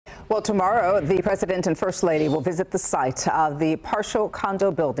Well, tomorrow, the President and First Lady will visit the site of the partial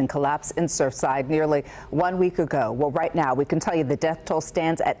condo building collapse in Surfside nearly 1 week ago. Well, right now, we can tell you the death toll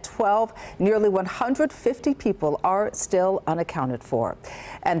stands at 12. Nearly 150 people are still unaccounted for.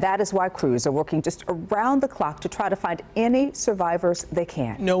 And that is why crews are working just around the clock to try to find any survivors they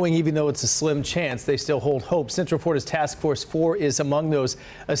can. Knowing even though it's a slim chance, they still hold hope. Central Florida's Task Force 4 is among those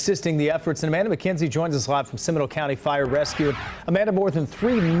assisting the efforts. And Amanda McKenzie joins us live from Seminole County Fire Rescue. And Amanda, more than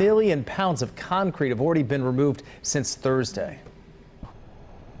 3 million pounds of concrete have already been removed since Thursday.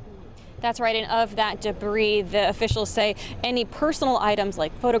 That's right, and of that debris, the officials say any personal items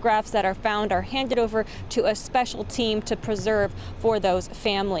like photographs that are found are handed over to a special team to preserve for those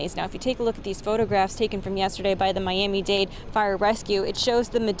families. Now, if you take a look at these photographs taken from yesterday by the Miami-Dade Fire Rescue, it shows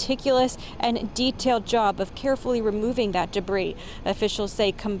the meticulous and detailed job of carefully removing that debris. Officials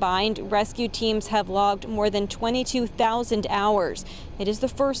say combined rescue teams have logged more than 22,000 hours. It is the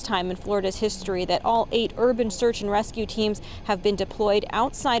first time in Florida's history that all 8 urban search and rescue teams have been deployed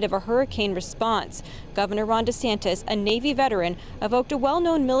outside of a hurricane response. Governor Ron DeSantis, a Navy veteran, evoked a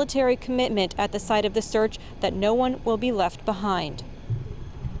well-known military commitment at the site of the search that no one will be left behind.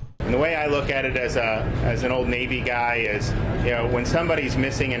 And the way I look at it as an old Navy guy is, when somebody's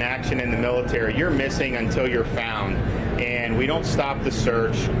missing in action in the military, you're missing until you're found, and we don't stop the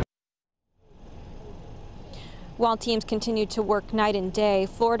search. While teams continue to work night and day,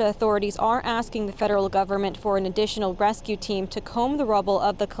 Florida authorities are asking the federal government for an additional rescue team to comb the rubble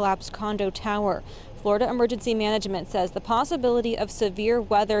of the collapsed condo tower. Florida Emergency Management says the possibility of severe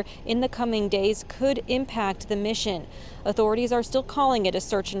weather in the coming days could impact the mission. Authorities are still calling it a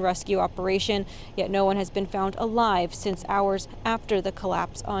search and rescue operation, yet no one has been found alive since hours after the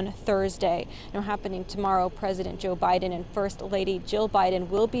collapse on Thursday. Now, happening tomorrow, President Joe Biden and First Lady Jill Biden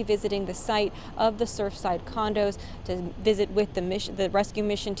will be visiting the site of the Surfside condos to visit with the rescue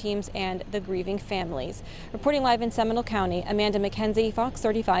mission teams and the grieving families. Reporting live in Seminole County, Amanda McKenzie, Fox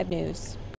 35 News.